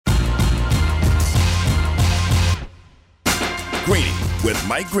Greeny with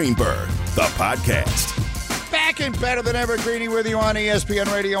Mike Greenberg, the podcast. Back and better than ever, Greeny with you on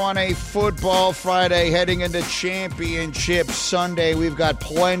ESPN Radio on a Football Friday, heading into Championship Sunday. We've got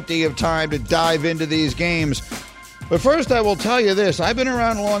plenty of time to dive into these games. But first, I will tell you this. I've been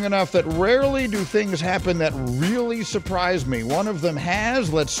around long enough that rarely do things happen that really surprise me. One of them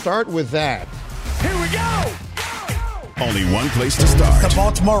has. Let's start with that. Here we go! Only one place to start. The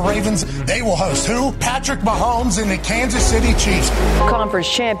Baltimore Ravens, they will host who? Patrick Mahomes and the Kansas City Chiefs.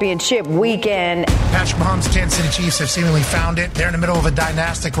 Conference Championship weekend. Patrick Mahomes' Kansas City Chiefs have seemingly found it. They're in the middle of a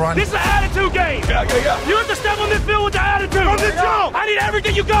dynastic run. This is an attitude game. Yeah. You have to step on this field with the attitude. From the jump. I need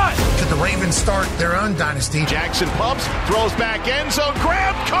everything you got. Could the Ravens start their own dynasty? Jackson pumps, throws back end zone,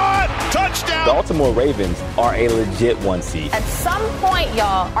 grab, caught, touchdown. The Baltimore Ravens are a legit 1 seed. At some point,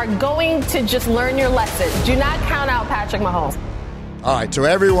 y'all are going to just learn your lesson. Do not count out Patrick Mahomes. All right, so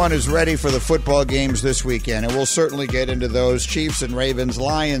everyone is ready for the football games this weekend, and we'll certainly get into those. Chiefs and Ravens,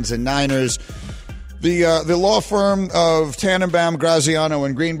 Lions and Niners. The law firm of Tannenbaum, Graziano,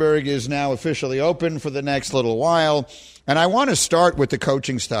 and Greenberg is now officially open for the next little while. And I want to start with the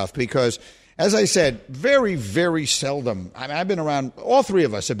coaching stuff because, as I said, very, very seldom. I mean, I've been around, all three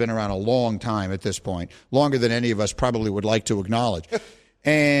of us have been around a long time at this point, longer than any of us probably would like to acknowledge.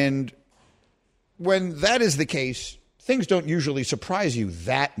 And when that is the case, things don't usually surprise you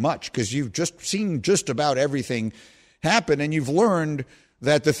that much because you've just seen just about everything happen and you've learned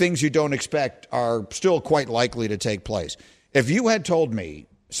that the things you don't expect are still quite likely to take place. If you had told me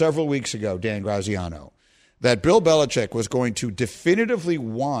several weeks ago, Dan Graziano, that Bill Belichick was going to definitively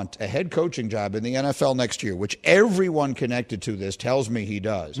want a head coaching job in the NFL next year, which everyone connected to this tells me he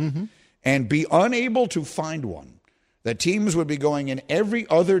does, and be unable to find one, that teams would be going in every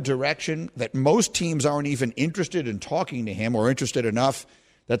other direction, that most teams aren't even interested in talking to him or interested enough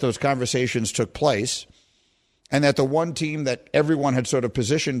that those conversations took place, and that the one team that everyone had sort of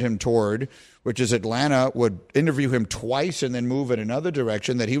positioned him toward, which is Atlanta, would interview him twice and then move in another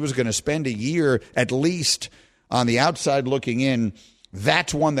direction, that he was going to spend a year at least on the outside looking in.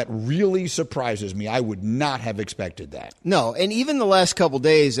 That's one that really surprises me. I would not have expected that. No, and even the last couple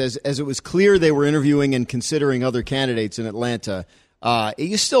days, as it was clear they were interviewing and considering other candidates in Atlanta,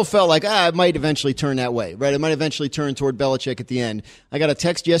 you still felt like, it might eventually turn that way, right? It might eventually turn toward Belichick at the end. I got a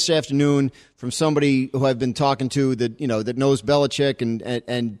text yesterday afternoon from somebody who I've been talking to that knows Belichick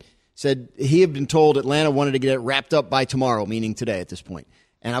and said he had been told Atlanta wanted to get it wrapped up by tomorrow, meaning today at this point.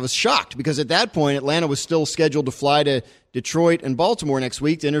 And I was shocked because at that point, Atlanta was still scheduled to fly to Detroit and Baltimore next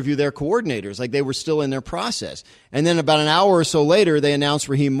week to interview their coordinators. Like they were still in their process. And then about an hour or so later, they announced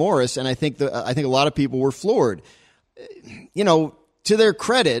Raheem Morris, and I think a lot of people were floored. To their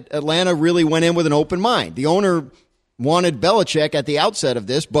credit, Atlanta really went in with an open mind. The owner wanted Belichick at the outset of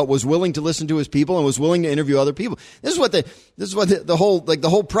this, but was willing to listen to his people and was willing to interview other people. This is what the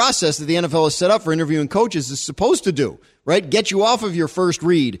whole process that the NFL has set up for interviewing coaches is supposed to do, right? Get you off of your first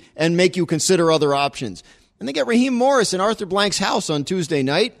read and make you consider other options. And they get Raheem Morris in Arthur Blank's house on Tuesday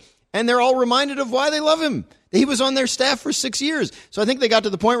night, and they're all reminded of why they love him. He was on their staff for 6 years. So I think they got to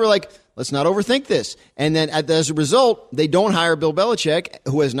the point where, let's not overthink this. And then as a result, they don't hire Bill Belichick,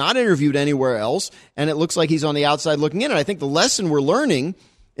 who has not interviewed anywhere else, and it looks like he's on the outside looking in. And I think the lesson we're learning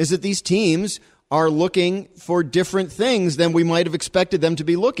is that these teams are looking for different things than we might have expected them to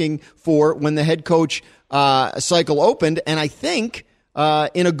be looking for when the head coach cycle opened, and I think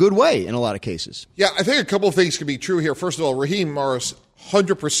in a good way in a lot of cases. Yeah, I think a couple of things can be true here. First of all, Raheem Morris,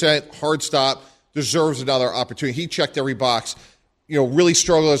 100% hard stop, deserves another opportunity. He checked every box. Really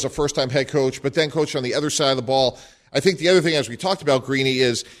struggled as a first-time head coach, but then coached on the other side of the ball. I think the other thing, as we talked about, Greeny,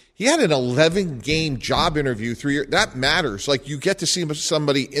 is he had an 11-game job interview 3 years. That matters. You get to see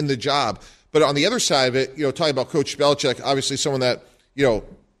somebody in the job. But on the other side of it, talking about Coach Belichick, obviously someone that,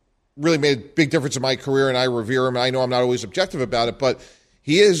 really made a big difference in my career, and I revere him. I know I'm not always objective about it, but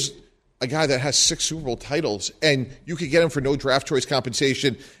he is a guy that has 6 Super Bowl titles, and you could get him for no draft choice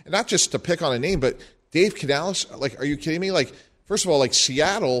compensation. And not just to pick on a name, but Dave Canales, are you kidding me? First of all,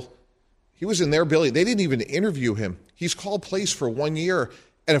 Seattle, he was in their building. They didn't even interview him. He's called plays for 1 year.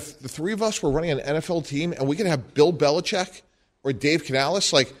 And if the three of us were running an NFL team and we could have Bill Belichick or Dave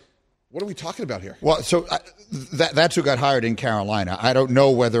Canales, what are we talking about here? Well, so that's who got hired in Carolina. I don't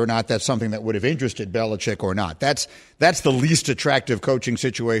know whether or not that's something that would have interested Belichick or not. That's the least attractive coaching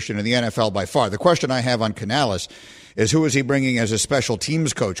situation in the NFL by far. The question I have on Canales is who is he bringing as a special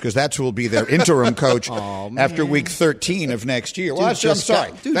teams coach, because that's who will be their interim coach after week 13 of next year. Well, I'm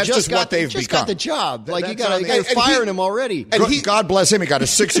sorry. That's just what they've become. Got the job. Like, you got to fire him already. And God bless him. He got a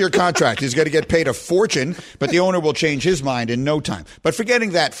 6-year contract. He's going to get paid a fortune, but the owner will change his mind in no time. But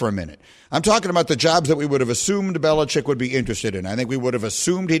forgetting that for a minute, I'm talking about the jobs that we would have assumed Belichick would be interested in. I think we would have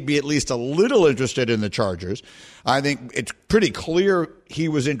assumed he'd be at least a little interested in the Chargers. I think it's pretty clear he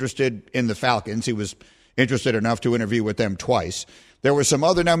was interested in the Falcons. He was interested enough to interview with them twice. There were some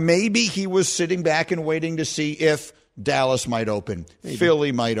other. Now, maybe he was sitting back and waiting to see if Dallas might open,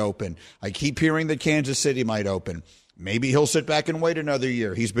 Philly might open. I keep hearing that Kansas City might open. Maybe he'll sit back and wait another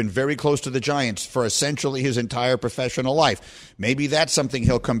year. He's been very close to the Giants for essentially his entire professional life. Maybe that's something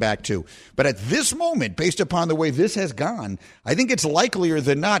he'll come back to. But at this moment, based upon the way this has gone, I think it's likelier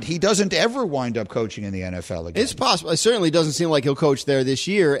than not he doesn't ever wind up coaching in the NFL again. It's possible. It certainly doesn't seem like he'll coach there this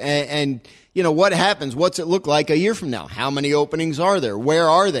year. And you know, what happens? What's it look like a year from now? How many openings are there? Where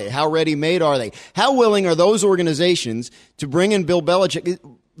are they? How ready-made are they? How willing are those organizations to bring in Bill Belichick?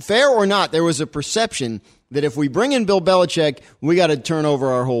 Fair or not, there was a perception that if we bring in Bill Belichick, we got to turn over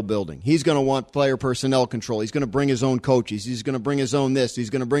our whole building. He's going to want player personnel control. He's going to bring his own coaches. He's going to bring his own this. He's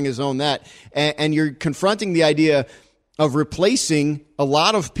going to bring his own that. And you're confronting the idea of replacing a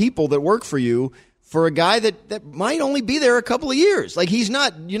lot of people that work for you for a guy that might only be there a couple of years. Like, you're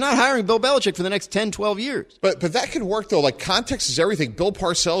not hiring Bill Belichick for the next 10, 12 years. But that can work, though. Like, context is everything. Bill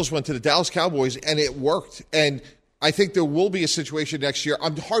Parcells went to the Dallas Cowboys, and it worked. And I think there will be a situation next year.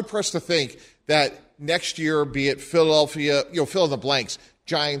 I'm hard-pressed to think that next year, be it Philadelphia, fill in the blanks,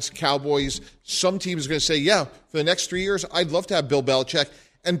 Giants, Cowboys, some teams are going to say, yeah, for the next 3 years, I'd love to have Bill Belichick.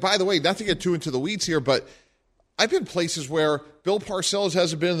 And by the way, not to get too into the weeds here, but I've been places where Bill Parcells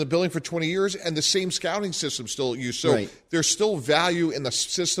hasn't been in the building for 20 years and the same scouting system still used. So There's still value in the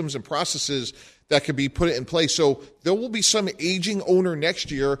systems and processes that could be put in place. So there will be some aging owner next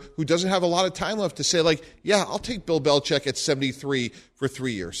year who doesn't have a lot of time left to say, like, yeah, I'll take Bill Belichick at 73 for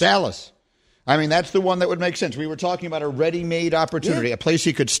 3 years. Dallas. I mean, that's the one that would make sense. We were talking about a ready-made opportunity, a place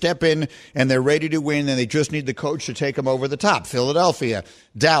he could step in and they're ready to win and they just need the coach to take them over the top. Philadelphia,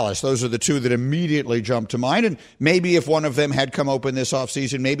 Dallas, those are the two that immediately jump to mind. And maybe if one of them had come open this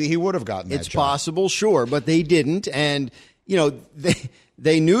offseason, maybe he would have gotten that job. It's possible, sure, but they didn't. And,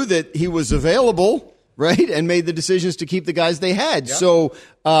 they knew that he was available, right, and made the decisions to keep the guys they had. Yeah. So,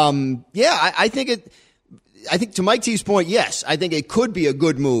 I think to Mike T's point, yes, I think it could be a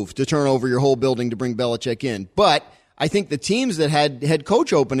good move to turn over your whole building to bring Belichick in. But I think the teams that had head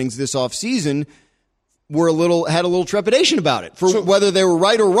coach openings this offseason had a little trepidation about it. Whether they were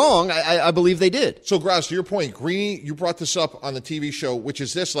right or wrong, I believe they did. So, Grouse, to your point, Greeny, you brought this up on the TV show, which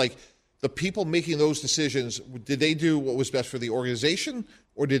is this, like, the people making those decisions, did they do what was best for the organization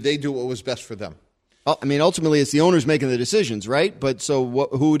or did they do what was best for them? I mean, ultimately, it's the owners making the decisions, right? But so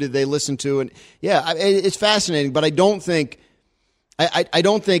who did they listen to? And yeah, it's fascinating, but I don't think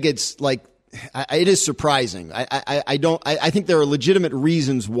it's like it is surprising. I think there are legitimate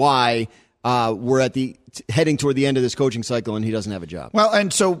reasons why we're heading toward the end of this coaching cycle and he doesn't have a job. Well,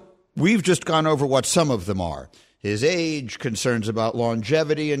 and so we've just gone over what some of them are. His age, concerns about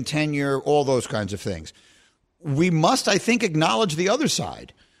longevity and tenure, all those kinds of things. We must, I think, acknowledge the other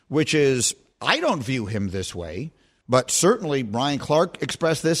side, which is I don't view him this way, but certainly Brian Clark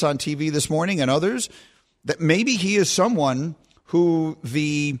expressed this on TV this morning and others, that maybe he is someone who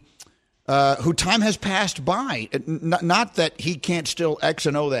time has passed by. Not that he can't still X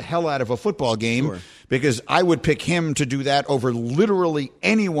and O the hell out of a football game, sure, because I would pick him to do that over literally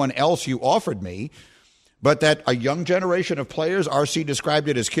anyone else you offered me. But that a young generation of players, RC described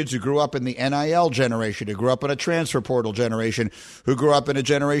it as kids who grew up in the NIL generation, who grew up in a transfer portal generation, who grew up in a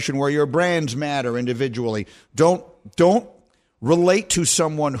generation where your brands matter individually. Don't relate to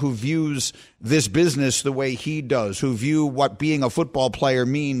someone who views this business the way he does, who view what being a football player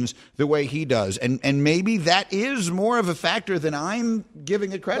means the way he does. And maybe that is more of a factor than I'm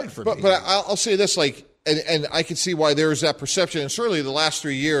giving it credit for. But I'll say this, like, and I can see why there's that perception. And certainly the last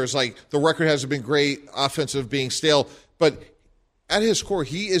 3 years, like, the record hasn't been great, offensive being stale. But at his core,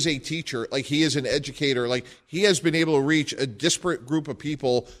 he is a teacher. Like, he is an educator. Like, he has been able to reach a disparate group of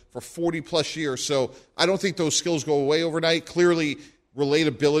people for 40-plus years. So I don't think those skills go away overnight. Clearly,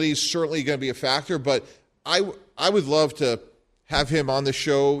 relatability is certainly going to be a factor. But I would love to have him on the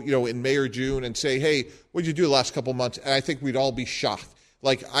show, in May or June and say, hey, what did you do the last couple months? And I think we'd all be shocked.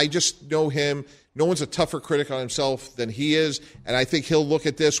 Like, I just know him. No one's a tougher critic on himself than he is, and I think he'll look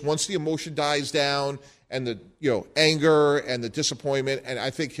at this once the emotion dies down and the anger and the disappointment, and I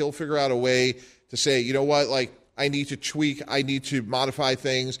think he'll figure out a way to say, you know what, like, I need to tweak, I need to modify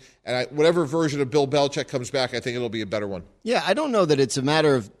things, and whatever version of Bill Belichick comes back, I think it'll be a better one. Yeah, I don't know that it's a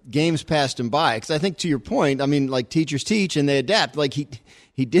matter of games passed him by, because I think to your point, I mean, like teachers teach and they adapt. Like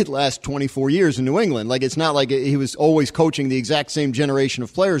he did last 24 years in New England. Like it's not like he was always coaching the exact same generation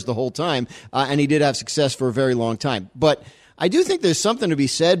of players the whole time, and he did have success for a very long time. But I do think there's something to be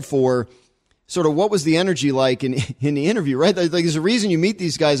said for sort of what was the energy like in the interview, right? Like there's a reason you meet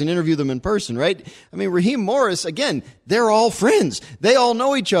these guys and interview them in person, right? I mean, Raheem Morris, again, they're all friends. They all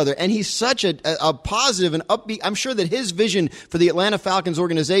know each other. And he's such a positive and upbeat. I'm sure that his vision for the Atlanta Falcons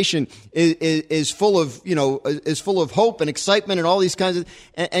organization is full of hope and excitement and all these kinds of,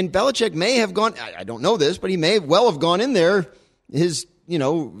 and Belichick may have gone, I don't know this, but he may well have gone in there, his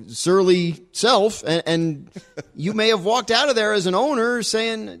surly self, and you may have walked out of there as an owner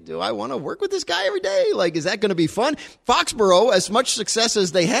saying, do I want to work with this guy every day? Like, is that going to be fun? Foxborough, as much success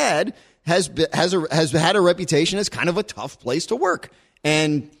as they had, has had a reputation as kind of a tough place to work.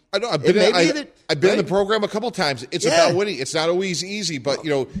 And I know, I've been in the program a couple times. It's about winning. It's not always easy, but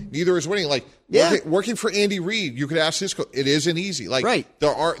neither is winning. Like working for Andy Reid, you could ask his coach. It isn't easy. Like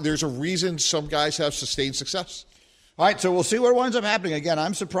there's a reason some guys have sustained success. All right, so we'll see what winds up happening. Again,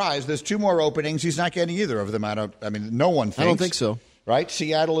 I'm surprised. There's 2 more openings. He's not getting either of them. No one thinks. I don't think so. Right?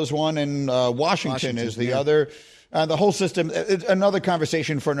 Seattle is one, and Washington is the other. The whole system, another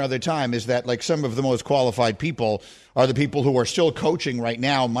conversation for another time, is that like some of the most qualified people are the people who are still coaching right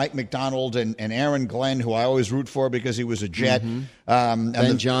now. Mike McDonald and Aaron Glenn, who I always root for because he was a Jet. Mm-hmm.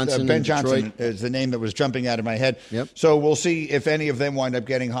 Ben Johnson. Ben Johnson is the name that was jumping out of my head. Yep. So we'll see if any of them wind up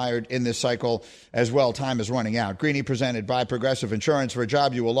getting hired in this cycle as well. Time is running out. Greeny presented by Progressive Insurance. For a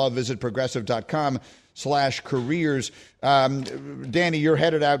job you will love, visit progressive.com/careers. Danny, you're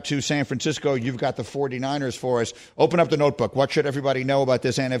headed out to San Francisco. You've got the 49ers for us. Open up the notebook. What should everybody know about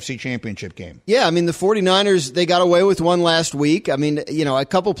this NFC Championship game? Yeah, I mean, the 49ers, they got away with one last week. I mean, a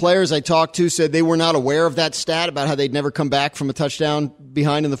couple players I talked to said they were not aware of that stat about how they'd never come back from a touchdown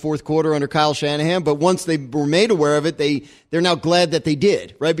behind in the fourth quarter under Kyle Shanahan. But once they were made aware of it, they're now glad that they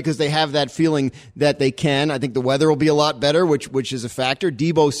did, right? Because they have that feeling that they can. I think the weather will be a lot better, which is a factor.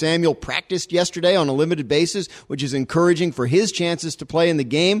 Deebo Samuel practiced yesterday on a limited basis, which is encouraging for his chances to play in the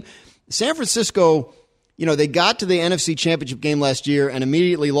game. San Francisco, they got to the NFC Championship game last year and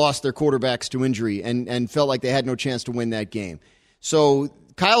immediately lost their quarterbacks to injury and felt like they had no chance to win that game. So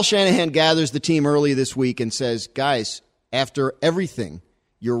Kyle Shanahan gathers the team early this week and says, guys, after everything,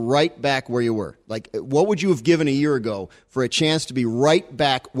 you're right back where you were. Like, what would you have given a year ago for a chance to be right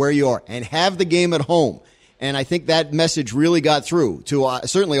back where you are and have the game at home? And I think that message really got through to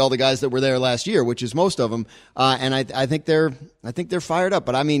certainly all the guys that were there last year, which is most of them. And I think they're fired up.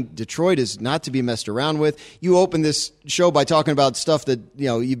 But I mean, Detroit is not to be messed around with. You opened this show by talking about stuff that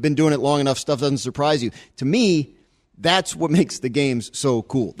you've been doing it long enough. Stuff doesn't surprise you. To me, that's what makes the games so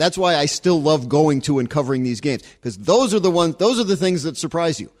cool. That's why I still love going to and covering these games, because those are the things that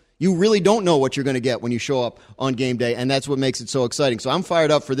surprise you. You really don't know what you're going to get when you show up on game day, and that's what makes it so exciting. So I'm fired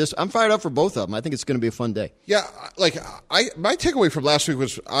up for this. I'm fired up for both of them. I think it's going to be a fun day. Yeah, my takeaway from last week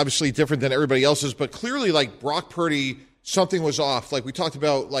was obviously different than everybody else's, but clearly, Brock Purdy, something was off. Like we talked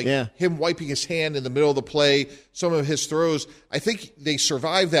about, him wiping his hand in the middle of the play, some of his throws. I think they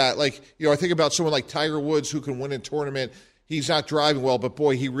survived that. I think about someone like Tiger Woods who can win a tournament. He's not driving well, but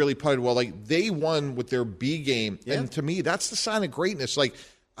boy, he really putted well. They won with their B game, and to me, that's the sign of greatness.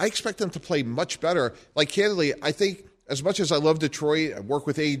 I expect them to play much better. Candidly, I think as much as I love Detroit, I work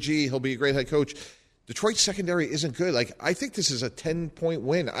with AG, he'll be a great head coach. Detroit's secondary isn't good. I think this is a 10-point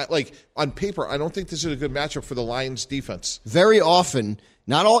win. On paper, I don't think this is a good matchup for the Lions defense. Very often,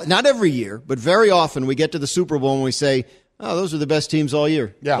 not every year, but very often we get to the Super Bowl and we say, oh, those are the best teams all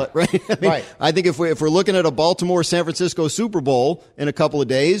year. Yeah. Right? Right. I think if we're looking at a Baltimore-San Francisco Super Bowl in a couple of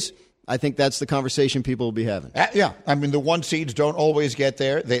days, I think that's the conversation people will be having. Yeah. I mean, the one seeds don't always get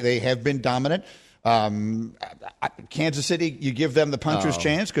there. They have been dominant. Kansas City, you give them the puncher's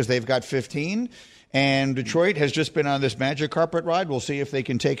chance because they've got 15. And Detroit has just been on this magic carpet ride. We'll see if they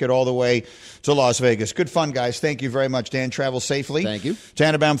can take it all the way to Las Vegas. Good fun, guys. Thank you very much, Dan. Travel safely. Thank you.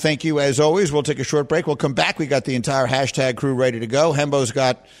 Tannenbaum, thank you as always. We'll take a short break. We'll come back. We got the entire hashtag crew ready to go. Hembo's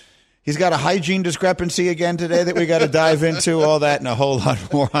got a hygiene discrepancy again today that we got to dive into. All that and a whole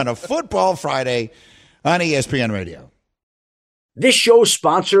lot more on a Football Friday on ESPN Radio. This show is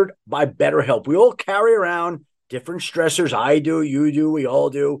sponsored by BetterHelp. We all carry around different stressors. I do, you do, we all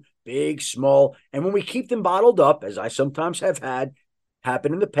do, big, small. And when we keep them bottled up, as I sometimes have had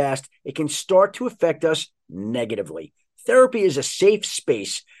happen in the past, it can start to affect us negatively. Therapy is a safe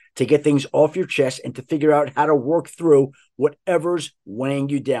space to get things off your chest and to figure out how to work through whatever's weighing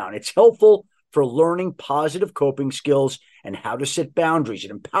you down. It's helpful for learning positive coping skills and how to set boundaries.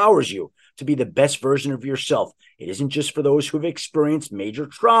 It empowers you to be the best version of yourself. It isn't just for those who have experienced major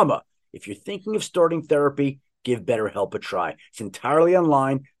trauma. If you're thinking of starting therapy, give BetterHelp a try. It's entirely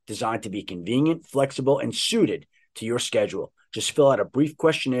online, designed to be convenient, flexible, and suited to your schedule. Just fill out a brief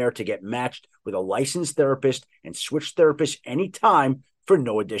questionnaire to get matched with a licensed therapist and switch therapists anytime for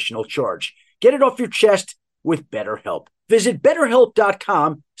no additional charge. Get it off your chest with BetterHelp. Visit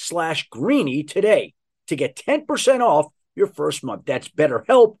BetterHelp.com/Greeny today to get 10% off your first month. That's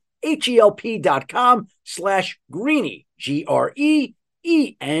BetterHelp, HELP.com/Greeny, GREENY.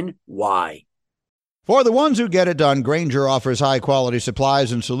 For the ones who get it done, Grainger offers high-quality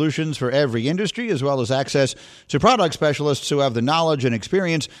supplies and solutions for every industry, as well as access to product specialists who have the knowledge and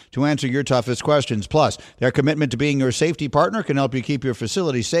experience to answer your toughest questions. Plus, their commitment to being your safety partner can help you keep your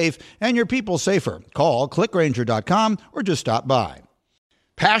facility safe and your people safer. Call, clickgrainger.com, or just stop by.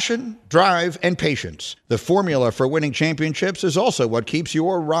 Passion, drive, and patience. The formula for winning championships is also what keeps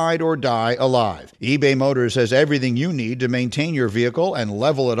your ride or die alive. eBay Motors has everything you need to maintain your vehicle and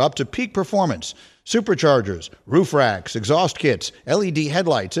level it up to peak performance. Superchargers, roof racks, exhaust kits, LED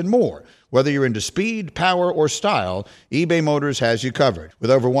headlights, and more. Whether you're into speed, power, or style, eBay Motors has you covered.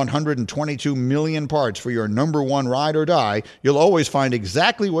 With over 122 million parts for your number one ride or die, you'll always find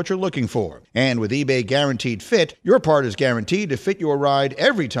exactly what you're looking for. And with eBay Guaranteed Fit, your part is guaranteed to fit your ride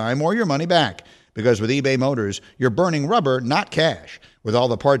every time or your money back. Because with eBay Motors, you're burning rubber, not cash. With all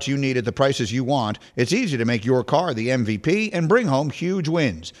the parts you need at the prices you want, it's easy to make your car the MVP and bring home huge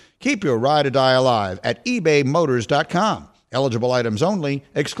wins. Keep your ride or die alive at ebaymotors.com. Eligible items only.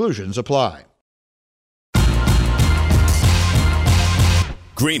 Exclusions apply.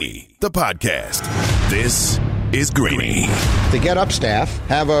 Greeny, the podcast. This is Greeny. The Get Up staff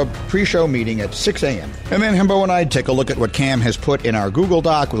have a pre-show meeting at 6 a.m. And then Hembo and I take a look at what Cam has put in our Google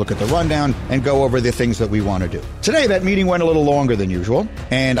Doc. We look at the rundown and go over the things that we want to do. Today, that meeting went a little longer than usual.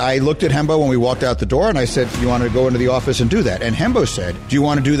 And I looked at Hembo when we walked out the door and I said, you want to go into the office and do that? And Hembo said, do you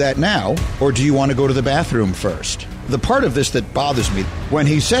want to do that now or do you want to go to the bathroom first? The part of this that bothers me, when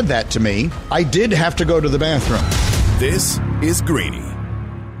he said that to me, I did have to go to the bathroom. This is Greeny.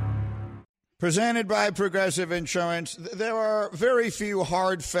 Presented by Progressive Insurance. There are very few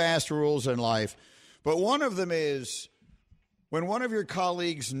hard, fast rules in life, but one of them is when one of your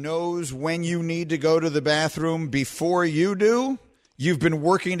colleagues knows when you need to go to the bathroom before you do, you've been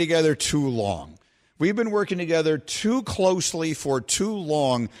working together too long. We've been working together too closely for too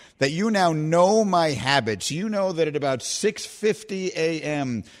long that you now know my habits. You know that at about 6:50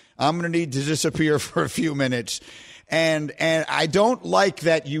 a.m., I'm going to need to disappear for a few minutes. And I don't like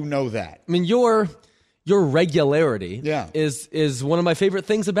that you know that. I mean, your regularity is one of my favorite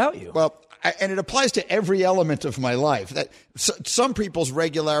things about you. Well, and it applies to every element of my life. That some people's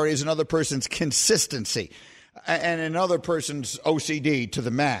regularity is another person's consistency, and another person's OCD to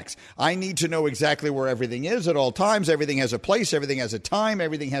the max. I need to know exactly where everything is at all times. Everything has a place. Everything has a time.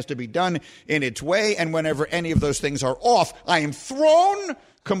 Everything has to be done in its way. And whenever any of those things are off, I am thrown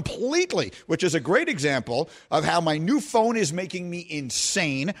completely, which is a great example of how my new phone is making me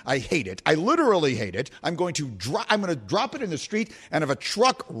insane. I hate it. I literally hate it. I'm going to drop it in the street, and if a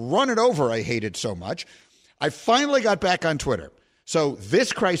truck run it over, I hate it so much. I finally got back on Twitter. So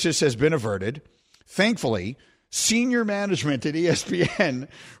this crisis has been averted. Thankfully, senior management at ESPN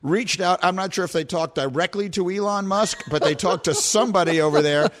reached out. I'm not sure if they talked directly to Elon Musk, but they talked to somebody over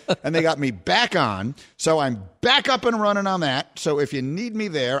there, and they got me back on. So I'm back up and running on that. So if you need me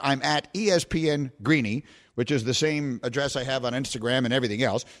there, I'm at ESPN Greeny, which is the same address I have on Instagram and everything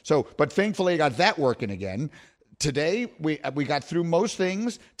else. So, but thankfully I got that working again. Today, we got through most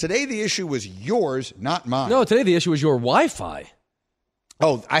things. Today, the issue was yours, not mine. No, today the issue was your Wi-Fi.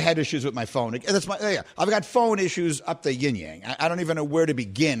 Oh, I had issues with my phone. I've got phone issues up the yin-yang. I don't even know where to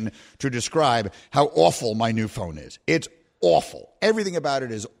begin to describe how awful my new phone is. It's awful. Everything about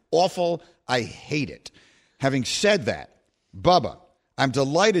it is awful. I hate it. Having said that, Bubba, I'm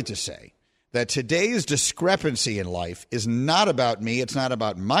delighted to say that today's discrepancy in life is not about me. It's not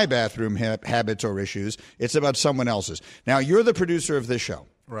about my bathroom habits or issues. It's about someone else's. Now, you're the producer of this show.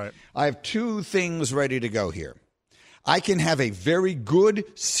 Right. I have two things ready to go here. I can have a very good,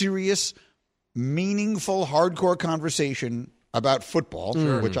 serious, meaningful, hardcore conversation about football,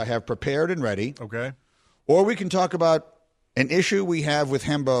 which I have prepared and ready. Okay. Or we can talk about an issue we have with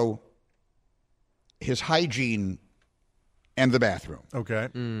Hembo, his hygiene, and the bathroom.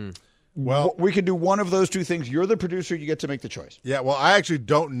 Okay. Well, we can do one of those two things. You're the producer. You get to make the choice. Yeah, well, I actually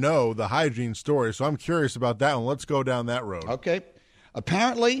don't know the hygiene story, so I'm curious about that one. Let's go down that road. Okay.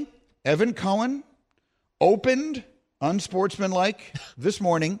 Apparently, Evan Cohen opened unsportsmanlike this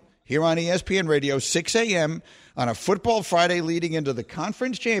morning here on ESPN Radio, 6 a.m. on a Football Friday leading into the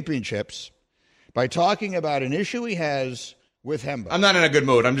conference championships by talking about an issue he has with Hembo. I'm not in a good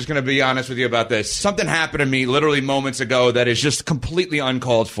mood. I'm just going to be honest with you about this. Something happened to me literally moments ago that is just completely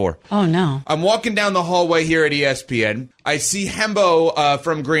uncalled for. Oh, no. I'm walking down the hallway here at ESPN. I see Hembo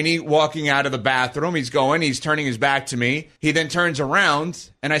from Greeny walking out of the bathroom. He's turning his back to me. He then turns around,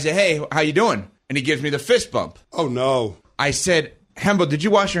 and I say, hey, how you doing? And he gives me the fist bump. Oh, no. I said, Hembo, did you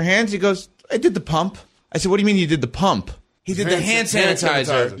wash your hands? He goes, I did the pump. I said, what do you mean you did the pump? He did the hand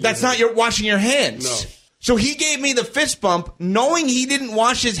sanitizer. That's not your washing your hands. No. So he gave me the fist bump knowing he didn't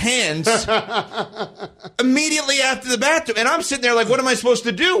wash his hands immediately after the bathroom. And I'm sitting there like, what am I supposed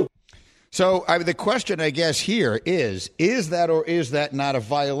to do? So the question, I guess, here is that or is that not a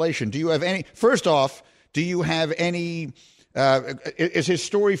violation? Do you have any – first off, do you have any is his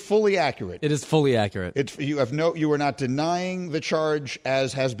story fully accurate? It is fully accurate. You are not denying the charge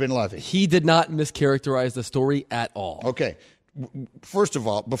as has been levied? He did not mischaracterize the story at all. Okay. First of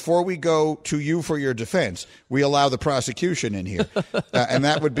all, before we go to you for your defense, we allow the prosecution in here. And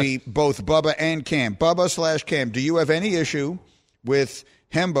that would be both Bubba and Cam. Bubba/Cam, do you have any issue with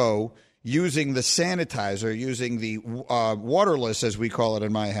Hembo using the sanitizer, using the waterless, as we call it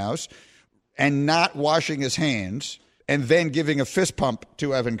in my house, and not washing his hands, and then giving a fist pump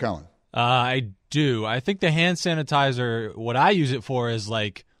to Evan Cohen? I do. I think the hand sanitizer, what I use it for is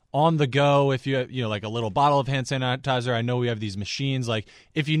like on the go. If you have, like a little bottle of hand sanitizer, I know we have these machines, like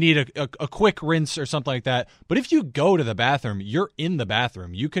if you need a quick rinse or something like that. But if you go to the bathroom, you're in the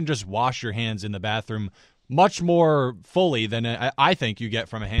bathroom. You can just wash your hands in the bathroom much more fully than I think you get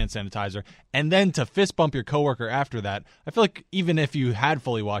from a hand sanitizer. And then to fist bump your coworker after that, I feel like even if you had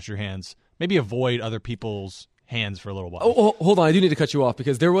fully washed your hands, maybe avoid other people's hands for a little while. Oh, hold on. I do need to cut you off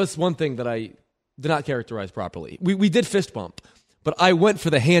because there was one thing that I did not characterize properly. We did fist bump. But I went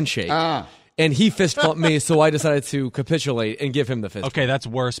for the handshake, and he fist bumped me, so I decided to capitulate and give him the fist bump. Okay, that's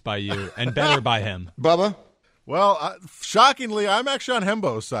worse by you and better by him. Bubba? Well, shockingly, I'm actually on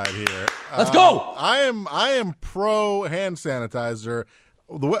Hembo's side here. Let's go! I am pro hand sanitizer,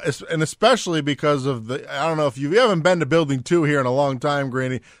 and especially because of I don't know if you haven't been to Building 2 here in a long time,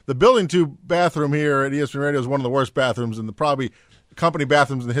 Greeny. The Building 2 bathroom here at ESPN Radio is one of the worst bathrooms in the probably company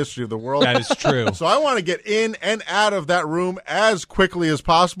bathrooms in the history of the world. That is true. So I want to get in and out of that room as quickly as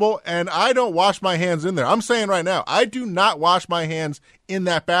possible, and I don't wash my hands in there. I'm saying right now, I do not wash my hands in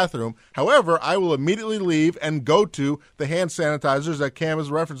that bathroom. However, I will immediately leave and go to the hand sanitizers that Cam is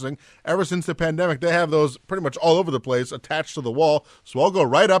referencing. Ever since the pandemic, they have those pretty much all over the place attached to the wall. So I'll go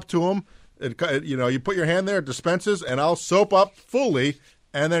right up to them. You put your hand there, it dispenses, and I'll soap up fully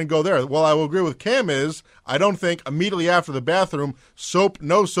and then go there. Well, I will agree with Cam is I don't think immediately after the bathroom, soap,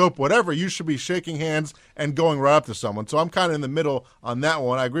 no soap, whatever, you should be shaking hands and going right up to someone. So I'm kind of in the middle on that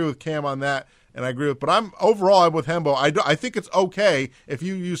one. I agree with Cam on that, and I agree with, but I'm with Hembo. I think it's okay if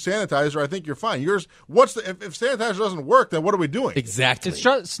you use sanitizer. I think you're fine. If sanitizer doesn't work, then what are we doing? Exactly. It's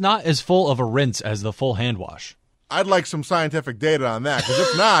just not as full of a rinse as the full hand wash. I'd like some scientific data on that, because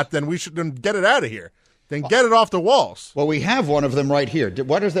if not, then we should get it out of here. Then get it off the walls. Well, we have one of them right here.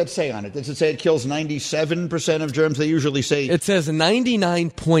 What does that say on it? Does it say it kills 97% of germs? They usually say... It says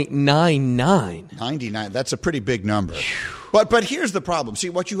 99.99. 99. That's a pretty big number. But here's the problem. See,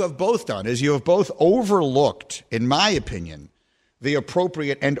 what you have both done is you have both overlooked, in my opinion, the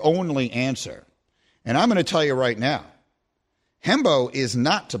appropriate and only answer. And I'm going to tell you right now, Hembo is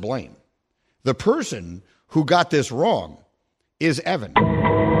not to blame. The person who got this wrong is Evan.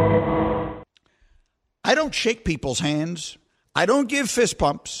 I don't shake people's hands. I don't give fist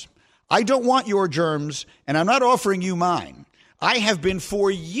pumps. I don't want your germs, and I'm not offering you mine. I have been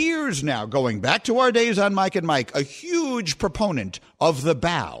for years now, going back to our days on Mike and Mike, a huge proponent of the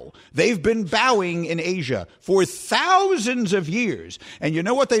bow. They've been bowing in Asia for thousands of years. And you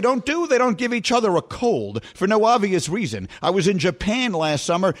know what they don't do? They don't give each other a cold for no obvious reason. I was in Japan last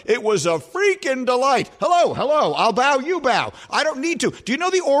summer. It was a freaking delight. Hello. I'll bow, you bow. I don't need to. Do you know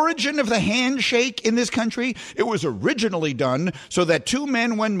the origin of the handshake in this country? It was originally done so that two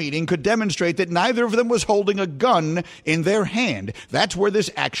men, when meeting, could demonstrate that neither of them was holding a gun in their hand. That's where this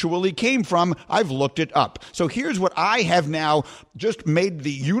actually came from. I've looked it up. So here's what I have now just made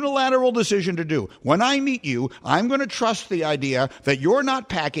the unilateral decision to do. When I meet you, I'm going to trust the idea that you're not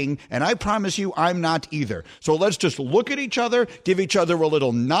packing, and I promise you I'm not either. So let's just look at each other, give each other a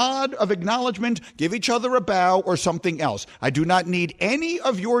little nod of acknowledgement, give each other a bow or something else. I do not need any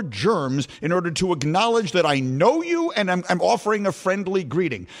of your germs in order to acknowledge that I know you and I'm offering a friendly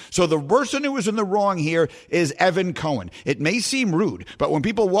greeting. So the person who is in the wrong here is Evan Cohen. It may seem rude, but when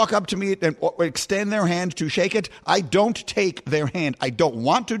people walk up to me and extend their hand to shake it, I don't take their hand. I don't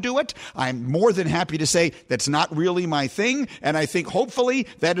want to do it. I'm more than happy to say that's not really my thing, and I think hopefully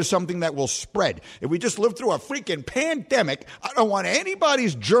that is something that will spread. If we just live through a freaking pandemic, I don't want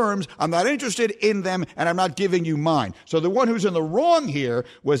anybody's germs. I'm not interested in them, and I'm not giving you mine. So the one who's in the wrong here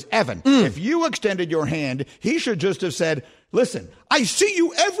was Evan. If you extended your hand, he should just have said, listen, I see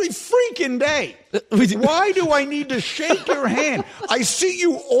you every freaking day. Why do I need to shake your hand? I see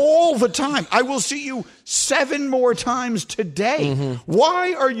you all the time. I will see you 7 more times today.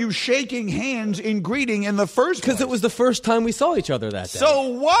 Why are you shaking hands in greeting in the first place? Because it was the first time we saw each other that day. So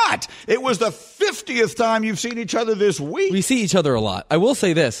what? It was the 50th time you've seen each other this week. We see each other a lot. I will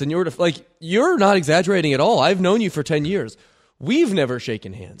say this, and you're not exaggerating at all. I've known you for 10 years. We've never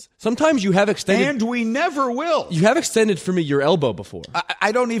shaken hands. Sometimes you have extended... And we never will. You have extended for me your elbow before.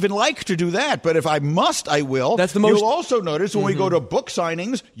 I don't even like to do that, but if I must, I will. That's the most... You'll also notice when we go to book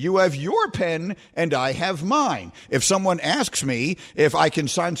signings, you have your pen and I have mine. If someone asks me if I can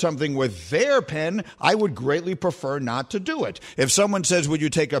sign something with their pen, I would greatly prefer not to do it. If someone says, would you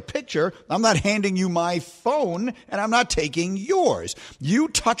take a picture? I'm not handing you my phone and I'm not taking yours. You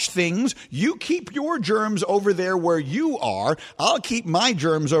touch things. You keep your germs over there where you are. I'll keep my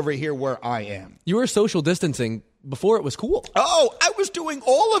germs over here where I am. You were social distancing before it was cool. Oh, I was doing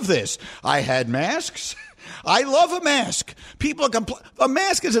all of this. I had masks. I love a mask. People a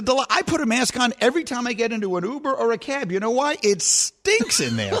mask is a delight. I put a mask on every time I get into an Uber or a cab. You know why? It stinks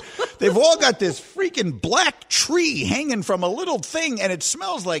in there. They've all got this freaking black tree hanging from a little thing, and it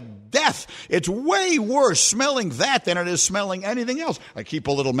smells like death. It's way worse smelling that than it is smelling anything else. I keep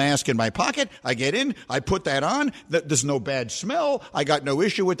a little mask in my pocket. I get in. I put that on. There's no bad smell. I got no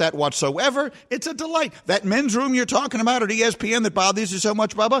issue with that whatsoever. It's a delight. That men's room you're talking about at ESPN that bothers you so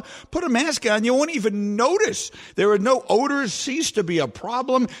much, Bubba, put a mask on. You won't even notice. There are no odors. Cease to be a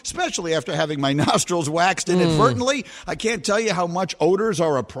problem, especially after having my nostrils waxed inadvertently. I can't tell you how much odors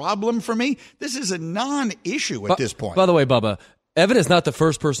are a problem for me. This is a non-issue at this point. By the way, Bubba, Evan is not the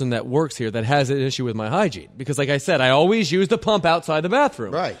first person that works here that has an issue with my hygiene. Because like I said, I always use the pump outside the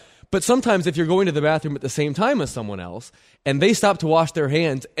bathroom. Right. But sometimes if you're going to the bathroom at the same time as someone else and they stop to wash their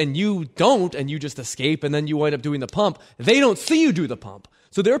hands and you don't and you just escape and then you wind up doing the pump, they don't see you do the pump.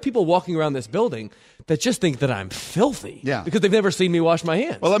 So there are people walking around this building that just think that I'm filthy. Yeah. Because they've never seen me wash my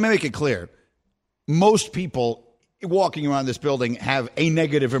hands. Well, let me make it clear. Most people walking around this building have a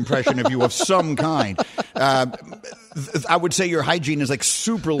negative impression of you of some kind. I would say your hygiene is like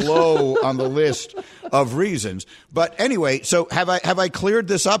super low on the list of reasons. But anyway, so have I cleared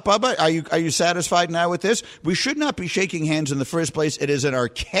this up, Bubba? Are you satisfied now with this? We should not be shaking hands in the first place. It is an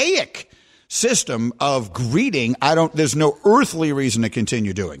archaic system of greeting. There's no earthly reason to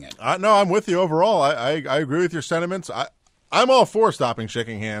continue doing it. No, I'm with you overall. I agree with your sentiments. I'm all for stopping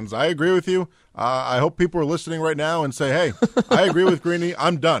shaking hands. I agree with you. I hope people are listening right now and say, hey, I agree with Greeny.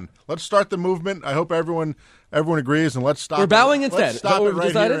 I'm done. Let's start the movement. I hope everyone agrees, and let's stop. We're bowing it. instead. Let's stop it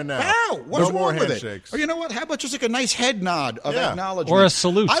right here and now. Bow. What's no more wrong with handshakes. Or you know what? How about just like a nice head nod of acknowledgement? Or a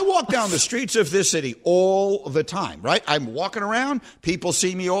salute. I walk down the streets of this city all the time, right? I'm walking around. People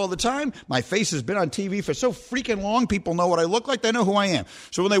see me all the time. My face has been on TV for so freaking long. People know what I look like. They know who I am.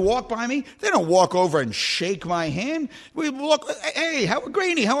 So when they walk by me, they don't walk over and shake my hand. We look, hey,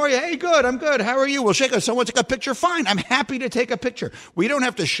 Greeny, how are you? Hey, good. I'm good. How are you? We'll shake. Someone take a picture. Fine. I'm happy to take a picture. We don't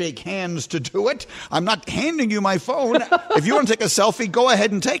have to shake hands to do it. I'm not handing you my phone. If you want to take a selfie, go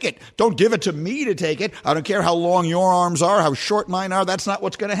ahead and take it. Don't give it to me to take it. I don't care how long your arms are, how short mine are. That's not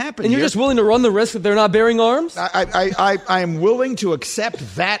what's going to happen. And you're just willing to run the risk that they're not bearing arms? I am willing to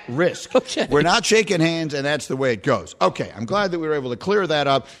accept that risk. Okay. We're not shaking hands, and that's the way it goes. Okay, I'm glad that we were able to clear that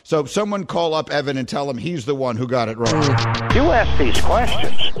up. So someone call up Evan and tell him he's the one who got it wrong. You ask these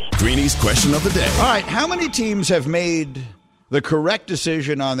questions. Greeny's question of the day. All right, how many teams have made the correct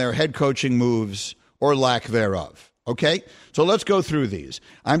decision on their head coaching moves or lack thereof? Okay, so let's go through these.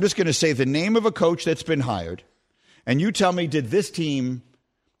 I'm just going to say the name of a coach that's been hired, and you tell me, did this team,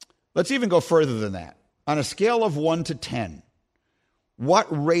 let's even go further than that. On a scale of 1 to 10, what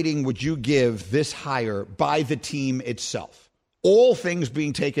rating would you give this hire by the team itself? All things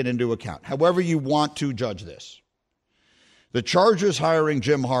being taken into account, however you want to judge this. The Chargers hiring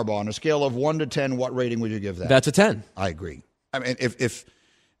Jim Harbaugh, on a scale of 1 to 10, what rating would you give that? That's a 10. I agree. I mean, if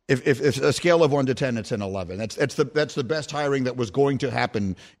a scale of 1 to 10, it's an 11. That's the best hiring that was going to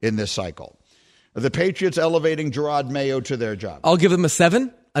happen in this cycle. The Patriots elevating Gerard Mayo to their job. I'll give them a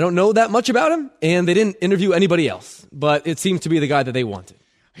 7. I don't know that much about him, and they didn't interview anybody else, but it seems to be the guy that they wanted.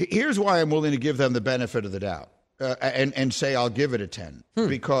 Here's why I'm willing to give them the benefit of the doubt and say I'll give it a 10.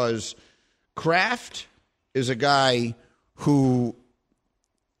 Because Kraft is a guy who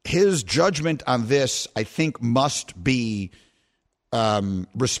his judgment on this, I think, must be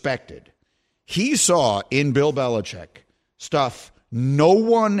respected. He saw in Bill Belichick stuff no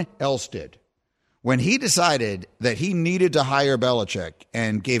one else did. When he decided that he needed to hire Belichick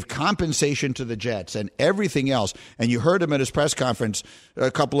and gave compensation to the Jets and everything else, and you heard him at his press conference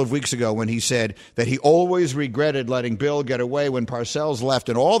a couple of weeks ago when he said that he always regretted letting Bill get away when Parcells left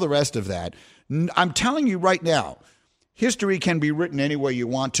and all the rest of that, I'm telling you right now, history can be written any way you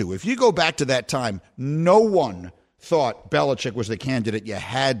want to. If you go back to that time, no one thought Belichick was the candidate you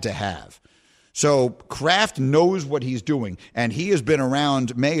had to have. So Kraft knows what he's doing, and he has been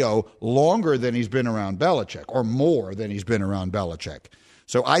around Mayo longer than he's been around Belichick, or more than he's been around Belichick.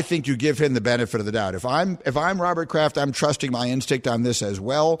 So I think you give him the benefit of the doubt. If I'm Robert Kraft, I'm trusting my instinct on this as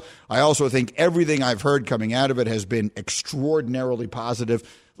well. I also think everything I've heard coming out of it has been extraordinarily positive.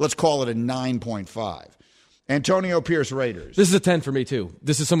 Let's call it a 9.5. Antonio Pierce, Raiders. This is a 10 for me, too.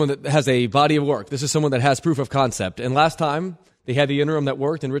 This is someone that has a body of work. This is someone that has proof of concept. And last time they had the interim that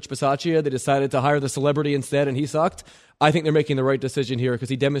worked in Rich Bisaccia. They decided to hire the celebrity instead, and he sucked. I think they're making the right decision here because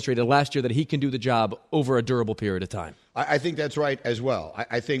he demonstrated last year that he can do the job over a durable period of time. I think that's right as well.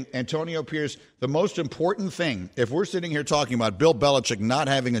 I think Antonio Pierce, the most important thing, if we're sitting here talking about Bill Belichick not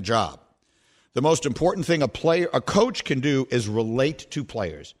having a job, the most important thing a coach can do is relate to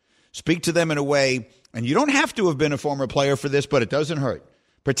players. Speak to them in a way, and you don't have to have been a former player for this, but it doesn't hurt.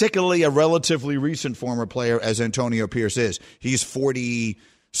 Particularly a relatively recent former player as Antonio Pierce is. He's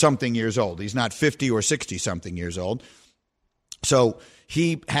 40-something years old. He's not 50 or 60-something years old. So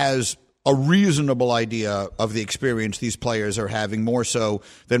he has a reasonable idea of the experience these players are having, more so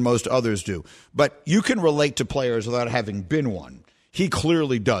than most others do. But you can relate to players without having been one. He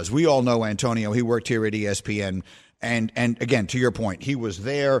clearly does. We all know Antonio. He worked here at ESPN. And again, to your point, he was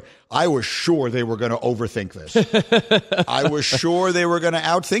there. I was sure they were going to overthink this. I was sure they were going to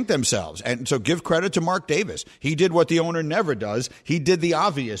outthink themselves. And so give credit to Mark Davis. He did what the owner never does. He did the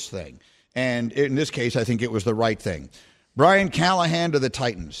obvious thing. And in this case, I think it was the right thing. Brian Callahan to the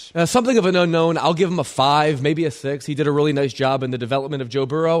Titans. Something of an unknown. I'll give him a 5, maybe a 6. He did a really nice job in the development of Joe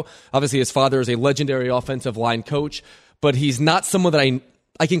Burrow. Obviously, his father is a legendary offensive line coach, but he's not someone that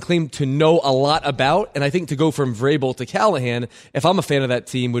I can claim to know a lot about, and I think to go from Vrabel to Callahan, if I'm a fan of that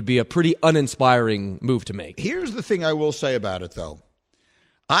team, would be a pretty uninspiring move to make. Here's the thing I will say about it, though.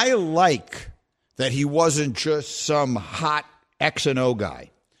 I like that he wasn't just some hot X and O guy,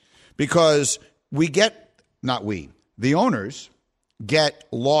 because the owners get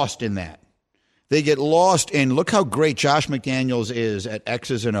lost in that. They get lost in, look how great Josh McDaniels is at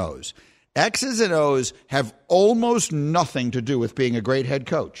X's and O's. X's and O's have almost nothing to do with being a great head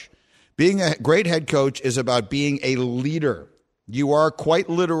coach. Being a great head coach is about being a leader. You are quite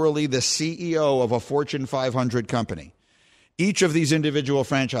literally the CEO of a Fortune 500 company. Each of these individual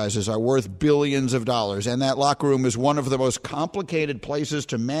franchises are worth billions of dollars, and that locker room is one of the most complicated places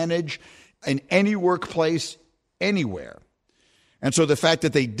to manage in any workplace anywhere. And so the fact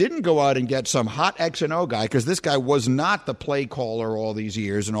that they didn't go out and get some hot X and O guy, because this guy was not the play caller all these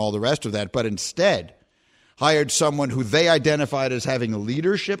years and all the rest of that, but instead hired someone who they identified as having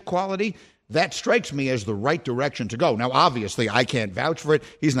leadership quality, that strikes me as the right direction to go. Now, obviously, I can't vouch for it.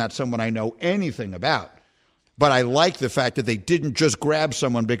 He's not someone I know anything about. But I like the fact that they didn't just grab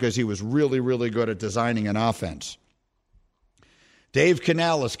someone because he was really, really good at designing an offense. Dave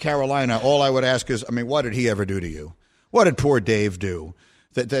Canales, Carolina, all I would ask is, what did he ever do to you? What did poor Dave do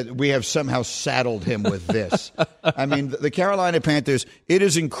that we have somehow saddled him with this? The Carolina Panthers, it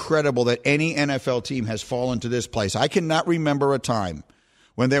is incredible that any NFL team has fallen to this place. I cannot remember a time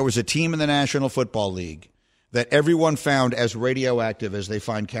when there was a team in the National Football League that everyone found as radioactive as they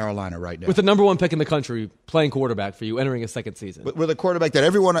find Carolina right now. With the number one pick in the country playing quarterback for you, entering his second season. With a quarterback that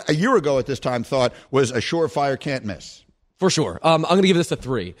everyone a year ago at this time thought was a surefire can't miss. For sure. I'm going to give this a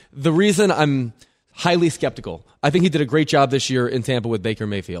 3. The reason I'm highly skeptical, I think he did a great job this year in Tampa with Baker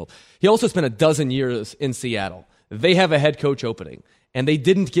Mayfield. He also spent a dozen years in Seattle. They have a head coach opening, and they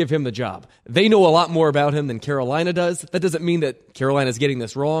didn't give him the job. They know a lot more about him than Carolina does. That doesn't mean that Carolina's getting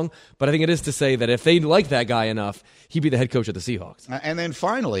this wrong, but I think it is to say that if they like that guy enough, he'd be the head coach of the Seahawks. And then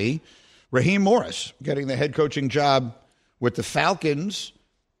finally, Raheem Morris getting the head coaching job with the Falcons,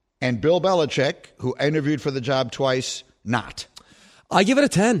 and Bill Belichick, who interviewed for the job twice, not. I give it a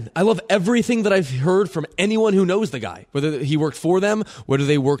 10. I love everything that I've heard from anyone who knows the guy, whether he worked for them, whether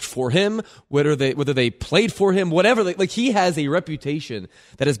they worked for him, whether they played for him, whatever. Like he has a reputation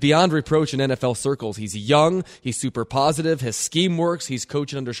that is beyond reproach in NFL circles. He's young. He's super positive. His scheme works. He's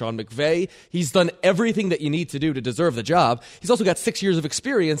coaching under Sean McVay. He's done everything that you need to do to deserve the job. He's also got 6 years of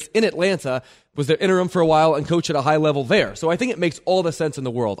experience in Atlanta. was their interim for a while and coached at a high level there. So I think it makes all the sense in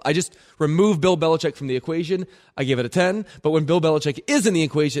the world. I just remove Bill Belichick from the equation. I give it a 10. But when Bill Belichick is in the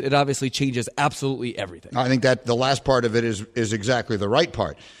equation, it obviously changes absolutely everything. I think that the last part of it is exactly the right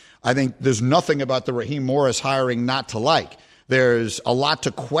part. I think there's nothing about the Raheem Morris hiring not to like. There's a lot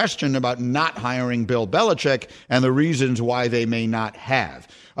to question about not hiring Bill Belichick and the reasons why they may not have.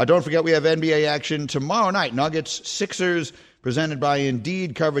 Don't forget, we have NBA action tomorrow night. Nuggets, Sixers, presented by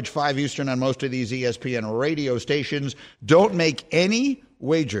Indeed. Coverage 5 Eastern on most of these ESPN radio stations. Don't make any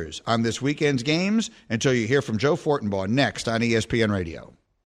wagers on this weekend's games until you hear from Joe Fortenbaugh next on ESPN Radio.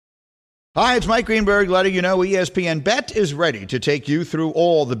 Hi, it's Mike Greenberg letting you know ESPN Bet is ready to take you through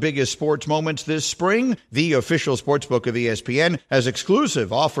all the biggest sports moments this spring. The official sportsbook of ESPN has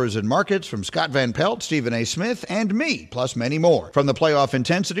exclusive offers and markets from Scott Van Pelt, Stephen A. Smith, and me, plus many more. From the playoff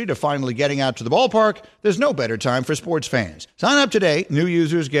intensity to finally getting out to the ballpark, there's no better time for sports fans. Sign up today. New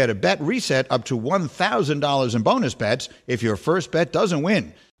users get a bet reset up to $1,000 in bonus bets if your first bet doesn't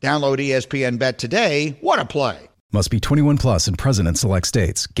win. Download ESPN Bet today. What a play. Must be 21 plus and present in select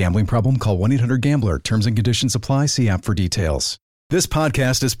states. Gambling problem? Call 1-800-GAMBLER. Terms and conditions apply. See app for details. This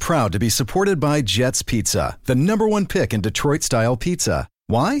podcast is proud to be supported by Jets Pizza, the #1 pick in Detroit-style pizza.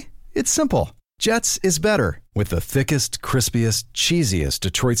 Why? It's simple. Jets is better. With the thickest, crispiest, cheesiest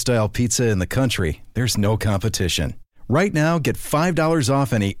Detroit-style pizza in the country, there's no competition. Right now, get $5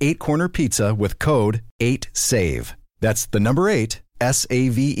 off any 8-corner pizza with code 8SAVE. That's the number 8,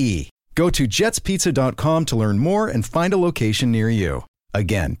 S-A-V-E. Go to jetspizza.com to learn more and find a location near you.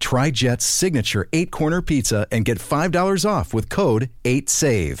 Again, try Jet's signature 8-corner pizza and get $5 off with code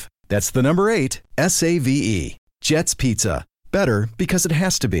 8SAVE. That's the number 8, S-A-V-E. Jet's Pizza. Better because it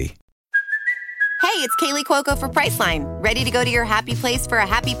has to be. Hey, it's Kaylee Cuoco for Priceline. Ready to go to your happy place for a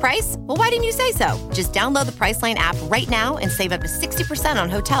happy price? Well, why didn't you say so? Just download the Priceline app right now and save up to 60% on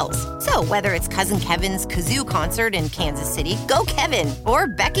hotels. So whether it's Cousin Kevin's Kazoo Concert in Kansas City, go Kevin, or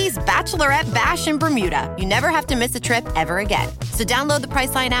Becky's Bachelorette Bash in Bermuda, you never have to miss a trip ever again. So download the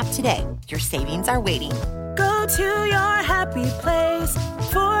Priceline app today. Your savings are waiting. Go to your happy place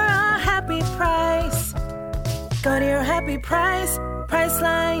for a happy price. Go to your happy price,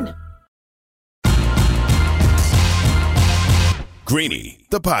 Priceline. Greeny,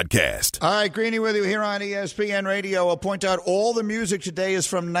 the podcast. All right, Greeny with you here on ESPN Radio. I'll point out all the music today is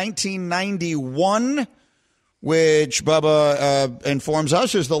from 1991, which Bubba informs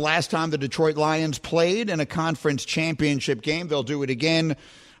us is the last time the Detroit Lions played in a conference championship game. They'll do it again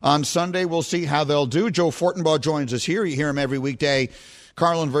on Sunday. We'll see how they'll do. Joe Fortenbaugh joins us here. You hear him every weekday.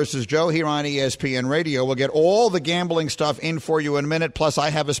 Carlin versus Joe here on ESPN Radio. We'll get all the gambling stuff in for you in a minute. Plus, I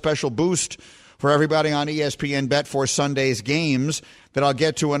have a special boost for everybody on ESPN Bet for Sunday's games that I'll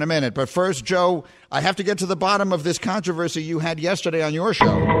get to in a minute. But first, Joe, I have to get to the bottom of this controversy you had yesterday on your show.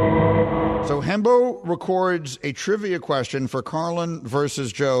 So Hembo records a trivia question for Carlin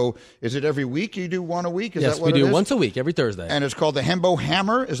versus Joe. Is it every week? You do one a week? Is yes, that what we do it is? Once a week, every Thursday. And it's called the Hembo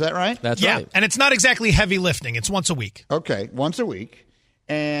Hammer. Is that right? That's right. Yeah, and it's not exactly heavy lifting. It's once a week. Okay, once a week.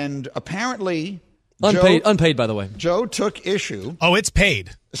 And apparently... Unpaid, by the way. Joe took issue. Oh, it's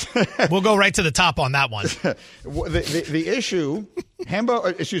paid. We'll go right to the top on that one. The issue,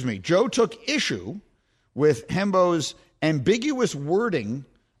 Joe took issue with Hembo's ambiguous wording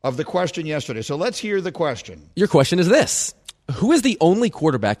of the question yesterday. So let's hear the question. Your question is this. Who is the only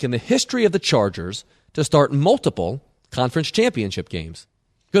quarterback in the history of the Chargers to start multiple conference championship games?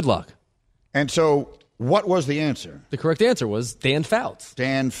 Good luck. And so... what was the answer? The correct answer was Dan Fouts.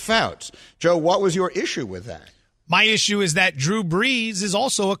 Dan Fouts. Joe, what was your issue with that? My issue is that Drew Brees is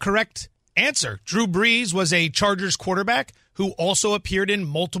also a correct answer. Drew Brees was a Chargers quarterback who also appeared in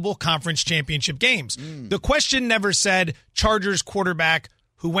multiple conference championship games. The question never said Chargers quarterback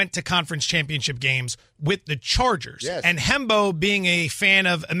who went to conference championship games with the Chargers. Yes. And Hembo, being a fan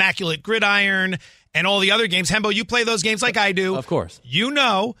of Immaculate Gridiron and all the other games, Hembo, you play those games like I do. Of course. You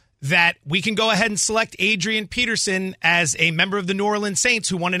know that we can go ahead and select Adrian Peterson as a member of the New Orleans Saints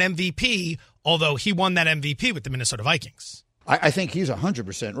who won an MVP, although he won that MVP with the Minnesota Vikings. I think he's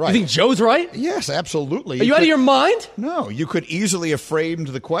 100% right. You think Joe's right? Yes, absolutely. Are you out of your mind? No, you could easily have framed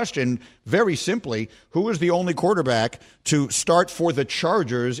the question very simply. Who is the only quarterback to start for the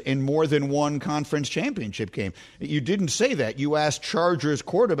Chargers in more than one conference championship game? You didn't say that. You asked Chargers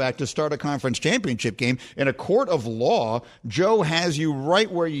quarterback to start a conference championship game. In a court of law, Joe has you right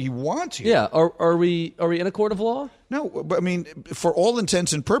where he wants you. Yeah. Are we in a court of law? No, but I mean, for all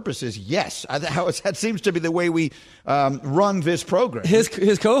intents and purposes, yes. That seems to be the way we run this program. His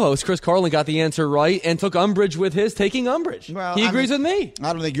co-host, Chris Carlin, got the answer right and took umbrage with his taking umbrage. Well, he agrees with me.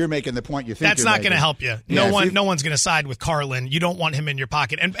 I don't think you're making the point you think That's you're not going to help you. No one's going to side with Carlin. You don't want him in your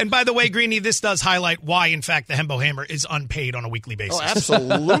pocket. And by the way, Greeny, this does highlight why, in fact, the Hembo Hammer is unpaid on a weekly basis. Oh,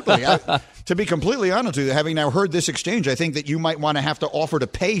 absolutely. To be completely honest with you, having now heard this exchange, I think that you might want to have to offer to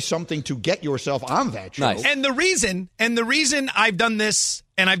pay something to get yourself on that show. Nice. And the reason I've done this,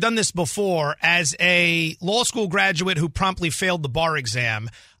 and I've done this before as a law school graduate who promptly failed the bar exam,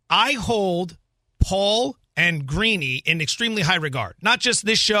 I hold Paul and Greeny in extremely high regard. Not just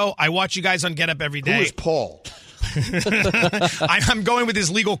this show. I watch you guys on Get Up every day. Who is Paul? I'm going with his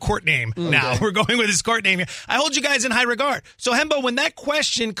legal court name now. We're going with his court name here. I hold you guys in high regard. So, Hembo, when that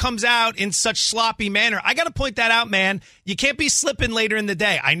question comes out in such sloppy manner, I got to point that out, man. You can't be slipping later in the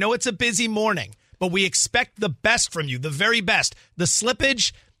day. I know it's a busy morning, but we expect the best from you, the very best. The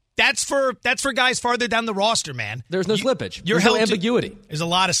slippage, that's for guys farther down the roster, man. There's no slippage. There's no ambiguity. There's a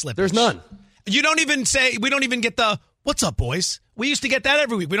lot of slippage. There's none. We don't even get the, what's up, boys? We used to get that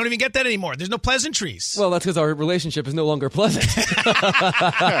every week. We don't even get that anymore. There's no pleasantries. Well, that's because our relationship is no longer pleasant.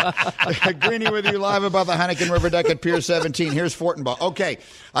 Greeny with you live about the Heineken River Deck at Pier 17. Here's Fortenbaugh. Okay,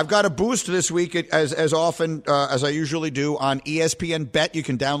 I've got a boost this week, as often as I usually do, on ESPN Bet. You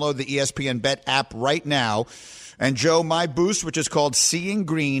can download the ESPN Bet app right now. And, Joe, my boost, which is called Seeing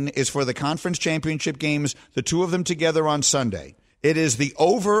Green, is for the conference championship games, the two of them together on Sunday. It is the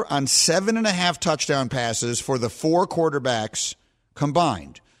over on 7.5 touchdown passes for the 4 quarterbacks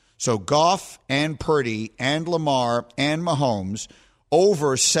combined. So Goff and Purdy and Lamar and Mahomes,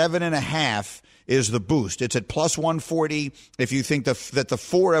 over 7.5 is the boost. It's at plus 140 if you think that the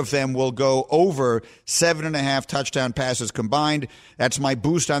 4 of them will go over 7.5 touchdown passes combined. That's my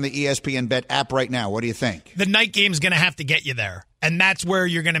boost on the ESPN Bet app right now. What do you think? The night game's going to have to get you there. And that's where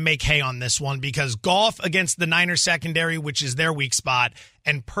you're going to make hay on this one, because Goff against the Niners secondary, which is their weak spot,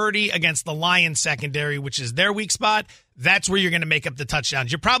 and Purdy against the Lions secondary, which is their weak spot, that's where you're going to make up the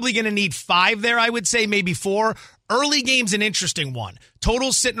touchdowns. You're probably going to need 5 there, I would say, maybe 4. Early game's an interesting one.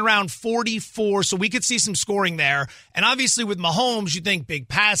 Total's sitting around 44, so we could see some scoring there. And obviously with Mahomes, you think big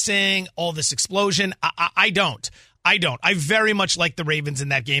passing, all this explosion. I don't. I very much like the Ravens in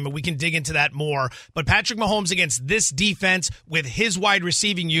that game, and we can dig into that more. But Patrick Mahomes against this defense with his wide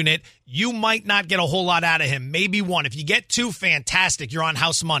receiving unit, you might not get a whole lot out of him. Maybe 1. If you get 2, fantastic. You're on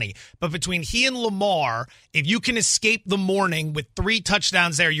house money. But between he and Lamar, if you can escape the morning with 3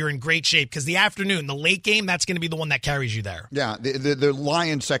 touchdowns there, you're in great shape. Because the afternoon, the late game, that's going to be the one that carries you there. Yeah, the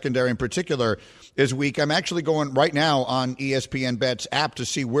Lions secondary in particular is weak. I'm actually going right now on ESPN Bet's app to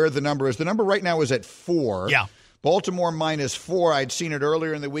see where the number is. The number right now is at 4. Yeah. Baltimore minus 4. I'd seen it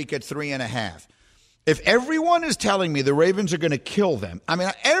earlier in the week at 3.5. If everyone is telling me the Ravens are going to kill them, I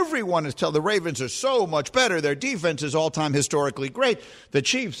mean, everyone is telling the Ravens are so much better. Their defense is all-time historically great. The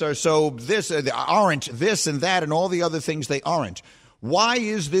Chiefs are they aren't this and that and all the other things they aren't. Why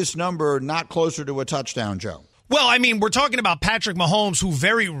is this number not closer to a touchdown, Joe? Well, I mean, we're talking about Patrick Mahomes, who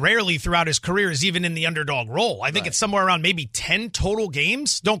very rarely throughout his career is even in the underdog role. I think it's somewhere around maybe 10 total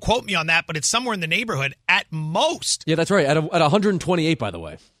games. Don't quote me on that, but it's somewhere in the neighborhood at most. Yeah, that's right. At 128, by the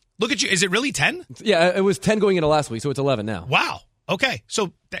way. Look at you. Is it really 10? Yeah, it was 10 going into last week, so it's 11 now. Wow. Okay.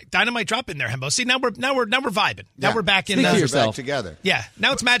 So dynamite drop in there, Hembo. See, now we're vibing. Now we're back in Speak for the yourself. Back together. Yeah.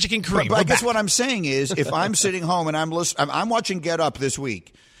 Now it's Magic and Kareem. But I guess what I'm saying is, if I'm sitting home and I'm watching Get Up this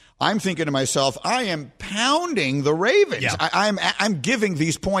week, I'm thinking to myself, I am pounding the Ravens. Yeah. I'm giving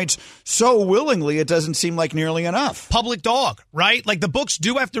these points so willingly, it doesn't seem like nearly enough. Public dog, right? Like the books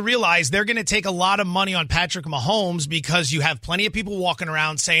do have to realize they're going to take a lot of money on Patrick Mahomes because you have plenty of people walking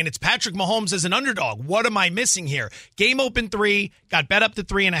around saying it's Patrick Mahomes as an underdog. What am I missing here? Game open 3, got bet up to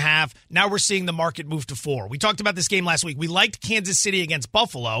 3.5. Now we're seeing the market move to 4. We talked about this game last week. We liked Kansas City against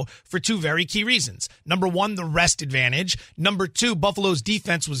Buffalo for 2 very key reasons. Number 1, the rest advantage. Number 2, Buffalo's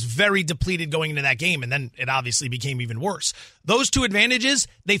defense was very depleted going into that game, and then it obviously became even worse. Those 2 advantages,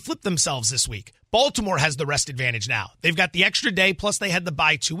 they flipped themselves this week. Baltimore has the rest advantage now. They've got the extra day, plus they had the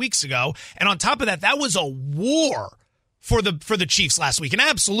bye 2 weeks ago. And on top of that, that was a war for the Chiefs last week, an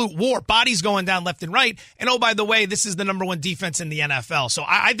absolute war. Bodies going down left and right. And oh, by the way, this is the number 1 defense in the NFL. So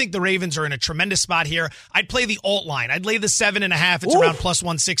I think the Ravens are in a tremendous spot here. I'd play the alt line. I'd lay the 7.5. It's around plus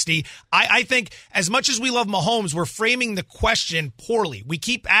 160. I think as much as we love Mahomes, we're framing the question poorly. We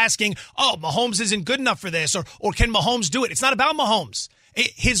keep asking, oh, Mahomes isn't good enough for this, or can Mahomes do it? It's not about Mahomes.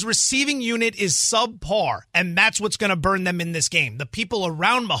 His receiving unit is subpar, and that's what's going to burn them in this game. The people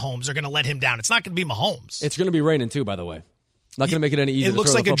around Mahomes are going to let him down. It's not going to be Mahomes. It's going to be raining, too, by the way. Not going to make it any easier. It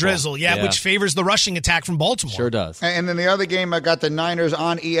looks like a drizzle, which favors the rushing attack from Baltimore. Sure does. And then the other game, I got the Niners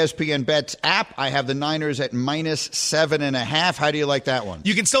on ESPN Bet's app. I have the Niners at -7.5. How do you like that one?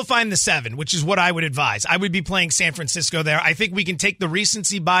 You can still find the 7, which is what I would advise. I would be playing San Francisco there. I think we can take the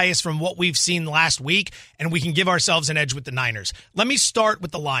recency bias from what we've seen last week, and we can give ourselves an edge with the Niners. Let me start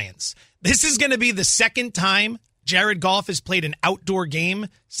with the Lions. This is going to be the second time Jared Goff has played an outdoor game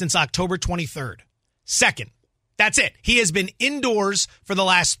since October 23rd. Second. That's it. He has been indoors for the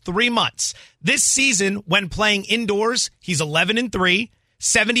last 3 months. This season, when playing indoors, he's 11-3,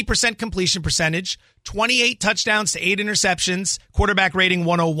 70% completion percentage, 28 touchdowns to 8 interceptions, quarterback rating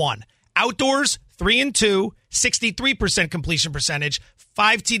 101. Outdoors, 3-2, 63% completion percentage,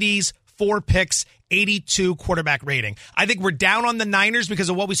 5 TDs, 4 picks, 82 quarterback rating. I think we're down on the Niners because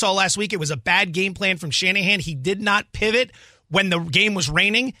of what we saw last week. It was a bad game plan from Shanahan. He did not pivot when the game was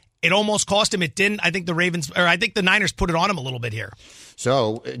raining. It almost cost him. It didn't. I think the Niners put it on him a little bit here.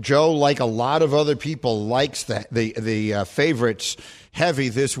 So Joe, like a lot of other people, likes the favorites heavy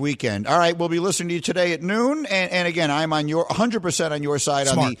this weekend. All right, we'll be listening to you today at noon. And again, I'm on 100% on your side.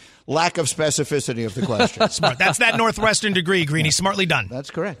 Smart. On the lack of specificity of the question. Smart. That's that Northwestern degree, Greeny. Smartly done.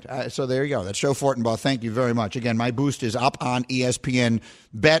 That's correct. So there you go. That's Joe Fortenbaugh. Thank you very much. Again, my boost is up on ESPN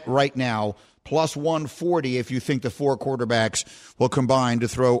Bet right now. Plus 140 if you think the 4 quarterbacks will combine to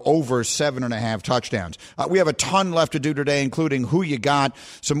throw over 7.5 touchdowns. We have a ton left to do today, including who you got,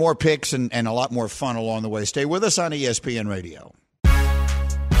 some more picks, and a lot more fun along the way. Stay with us on ESPN Radio.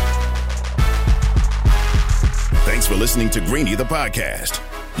 Thanks for listening to Greeny, the podcast.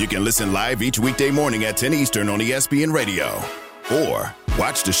 You can listen live each weekday morning at 10 Eastern on ESPN Radio. Or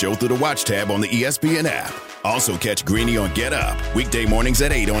watch the show through the Watch tab on the ESPN app. Also catch Greeny on Get Up, weekday mornings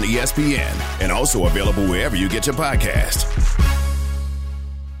at 8 on ESPN. And also available wherever you get your podcast.